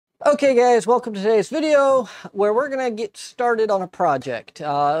Okay guys, welcome to today's video where we're gonna get started on a project.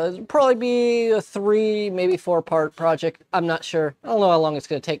 It'll probably be a 3, maybe 4-part project. I'm not sure. I don't know how long it's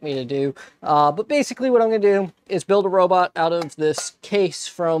gonna take me to do. But basically what I'm gonna do is build a robot out of this case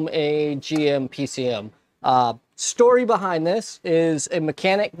from a GM PCM. Story behind this is a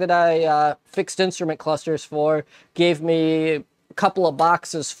mechanic that I fixed instrument clusters for, gave me a couple of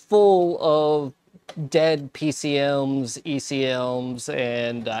boxes full of dead PCMs, ECMs,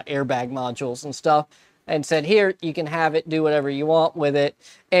 and airbag modules and stuff, and said, here, you can have it, do whatever you want with it.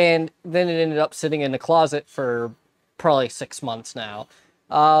 And then it ended up sitting in the closet for probably 6 months now.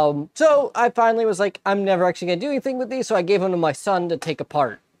 So I finally was like, I'm never actually going to do anything with these, so I gave them to my son to take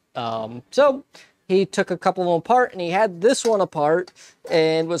apart. So he took a couple of them apart, and he had this one apart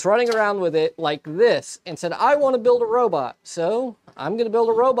and was running around with it like this and said, I want to build a robot, so I'm going to build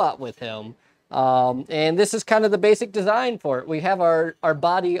a robot with him. And this is kind of the basic design for it. We have our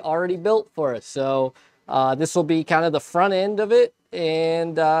body already built for us. So this will be kind of the front end of it,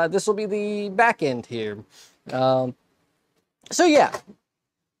 and this will be the back end here. So yeah,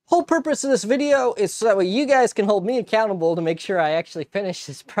 whole purpose of this video is so that way you guys can hold me accountable to make sure I actually finish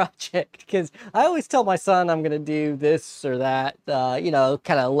this project, because I always tell my son I'm going to do this or that, you know,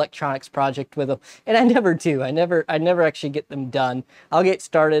 kind of electronics project with him, and I never do. I never actually get them done. I'll get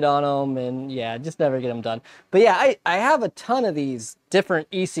started on them and yeah, just never get them done. But yeah, I have a ton of these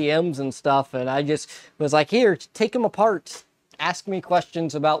different ECMs and stuff, and I just was like, here, take them apart. Ask me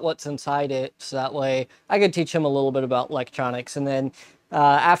questions about what's inside it, so that way I could teach him a little bit about electronics. And then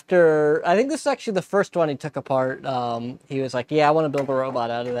after, I think this is actually the first one he took apart, he was like, yeah, I want to build a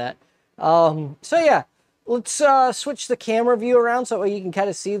robot out of that. So yeah, let's switch the camera view around so that way you can kind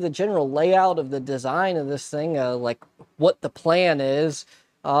of see the general layout of the design of this thing, like what the plan is.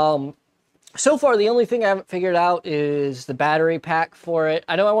 So far, the only thing I haven't figured out is the battery pack for it.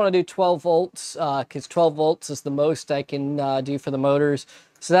 I know I want to do 12 volts, because 12 volts is the most I can do for the motors.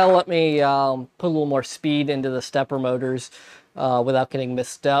 So that'll let me put a little more speed into the stepper motors without getting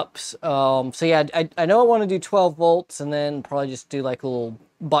missteps. So yeah, I know I want to do 12 volts and then probably just do like a little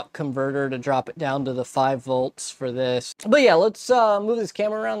buck converter to drop it down to the 5 volts for this. But yeah, let's move this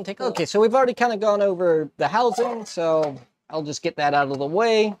camera around and take a look. Okay, so we've already kind of gone over the housing, so I'll just get that out of the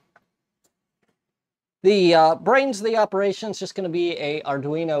way. The brains of the operation is just going to be a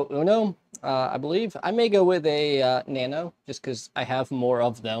Arduino Uno, I believe. I may go with a Nano, just because I have more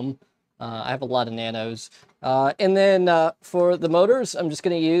of them. I have a lot of Nanos. And then for the motors, I'm just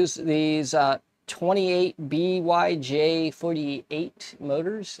going to use these 28 BYJ48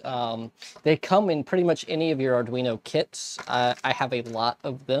 motors. They come in pretty much any of your Arduino kits. I have a lot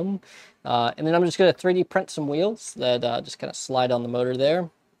of them. And then I'm just going to 3D print some wheels that just kind of slide on the motor there.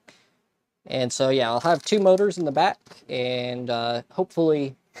 And so, yeah, I'll have 2 motors in the back, and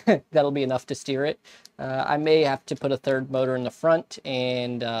hopefully that'll be enough to steer it. I may have to put a 3rd motor in the front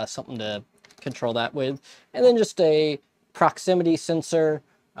and something to control that with. And then just a proximity sensor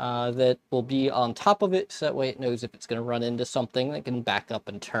that will be on top of it, so that way it knows if it's going to run into something that can back up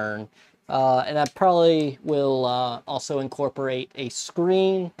and turn. And I probably will also incorporate a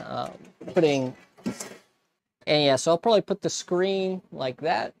screen, and yeah, so I'll probably put the screen like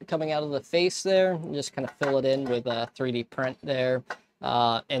that coming out of the face there and just kind of fill it in with a 3D print there,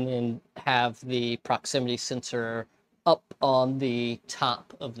 and then have the proximity sensor up on the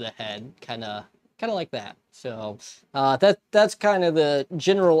top of the head, kind of like that. So that's kind of the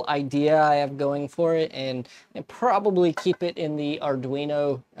general idea I have going for it, and probably keep it in the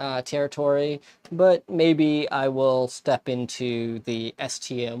Arduino territory, but maybe I will step into the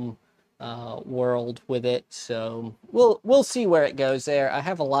STM world with it. So we'll see where it goes there. I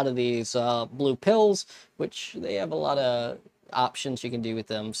have a lot of these blue pills, which they have a lot of options you can do with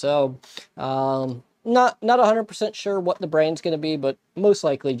them. So not 100% sure what the brain's going to be, but most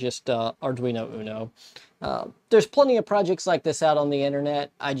likely just Arduino Uno. There's plenty of projects like this out on the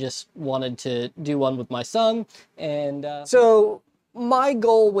internet. I just wanted to do one with my son, and so my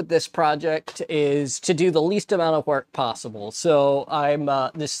goal with this project is to do the least amount of work possible. So I'm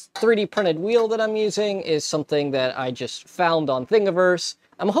this 3D printed wheel that I'm using is something that I just found on Thingiverse.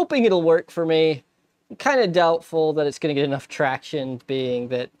 I'm hoping it'll work for me. I'm kind of doubtful that it's going to get enough traction, being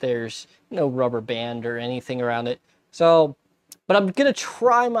that there's no rubber band or anything around it. So, but I'm going to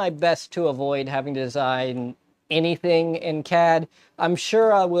try my best to avoid having to design anything in CAD. I'm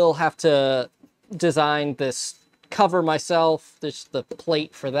sure I will have to design this cover myself, there's the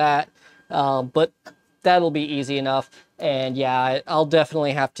plate for that, but that'll be easy enough. And yeah, I'll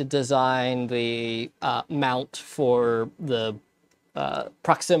definitely have to design the mount for the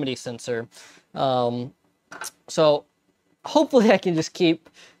proximity sensor. So hopefully I can just keep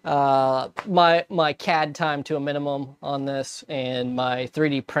my CAD time to a minimum on this, and my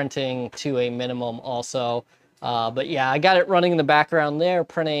 3D printing to a minimum also. But yeah, I got it running in the background there,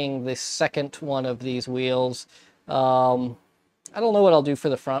 printing the second one of these wheels. I don't know what I'll do for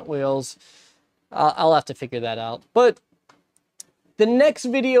the front wheels. I'll have to figure that out. But the next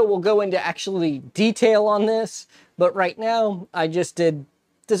video will go into actually detail on this. But right now, I just did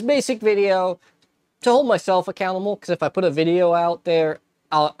this basic video to hold myself accountable, because if I put a video out there,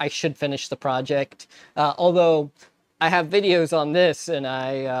 I should finish the project. Although I have videos on this, and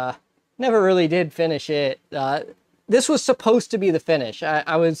I never really did finish it. This was supposed to be the finish.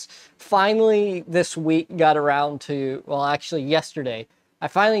 I was finally this week got around to, well, actually yesterday. I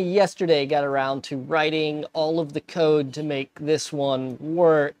finally yesterday got around to writing all of the code to make this one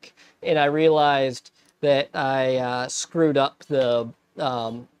work, and I realized that I screwed up the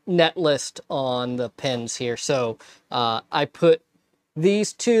net list on the pins here. So I put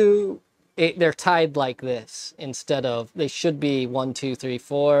these two, they're tied like this instead of, they should be 1, 2, 3,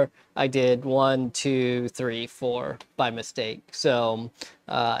 4. I did 1, 2, 3, 4 by mistake. So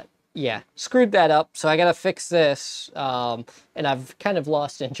yeah, screwed that up. So I gotta fix this, and I've kind of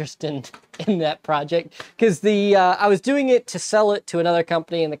lost interest in that project, because I was doing it to sell it to another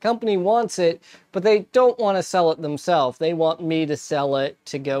company, and the company wants it, but they don't want to sell it themselves. They want me to sell it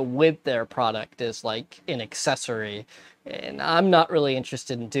to go with their product as like an accessory, and I'm not really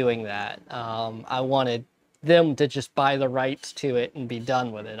interested in doing that. I wanted them to just buy the rights to it and be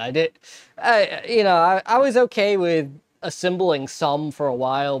done with it. I was okay with assembling some for a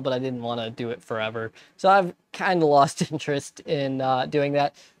while, but I didn't want to do it forever. So I've kind of lost interest in doing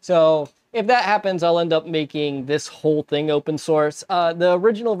that. So if that happens, I'll end up making this whole thing open source. The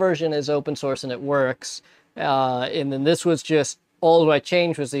original version is open source and it works. And then this was just, all I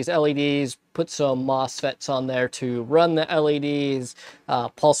changed was these LEDs, put some MOSFETs on there to run the LEDs,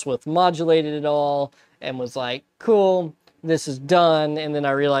 pulse width modulated it all, and was like, cool, this is done. And then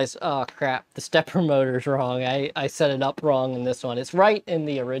I realized, oh crap, the stepper motor's wrong. I set it up wrong in this one. It's right in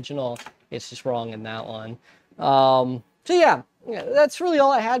the original, it's just wrong in that one. So yeah, that's really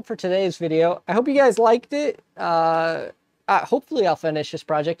all I had for today's video. I hope you guys liked it. Hopefully I'll finish this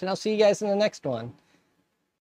project, and I'll see you guys in the next one.